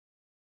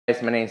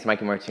Guys, my name is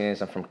Mikey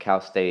Martinez. I'm from Cal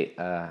State,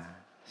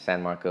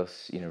 San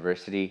Marcos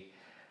University.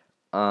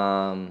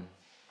 Um,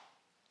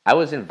 I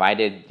was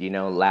invited,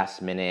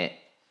 last minute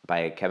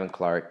by Kevin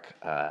Clark.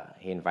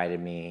 He invited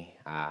me.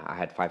 I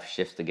had 5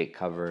 shifts to get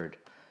covered.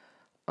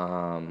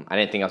 I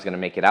didn't think I was going to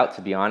make it out,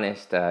 to be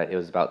honest. It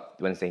was about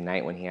Wednesday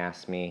night when he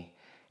asked me.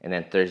 And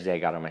then Thursday, I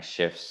got on my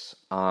shifts.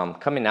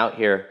 Coming out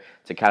here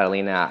to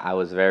Catalina, I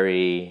was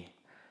very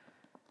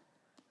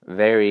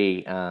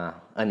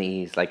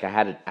uneasy. Like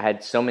I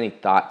had so many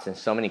thoughts and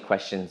so many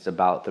questions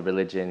about the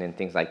religion and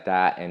things like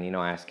that. And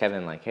I asked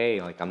Kevin, like,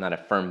 hey, like, I'm not a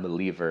firm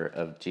believer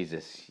of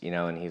Jesus,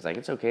 and he's like,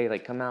 it's okay,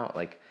 like, come out.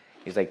 Like,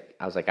 he's like,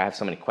 I was like, I have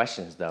so many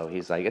questions though.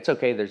 He's like, it's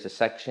okay, there's a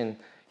section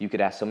you could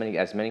ask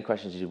as many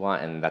questions as you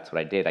want. And that's what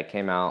I did. I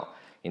came out,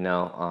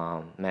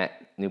 met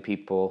new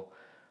people.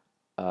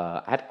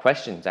 I had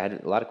questions. I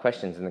had a lot of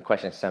questions, and the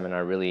question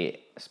seminar really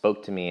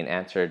spoke to me and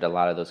answered a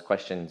lot of those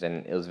questions,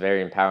 and it was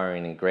very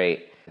empowering and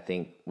great. I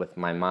think with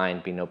my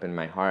mind being open,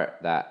 my heart,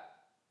 that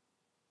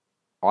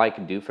all I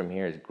can do from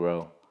here is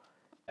grow.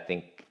 I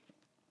think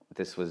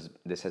this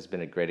has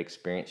been a great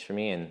experience for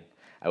me, and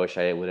I wish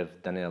I would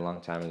have done it a long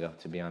time ago,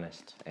 to be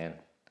honest. And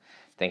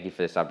thank you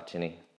for this opportunity.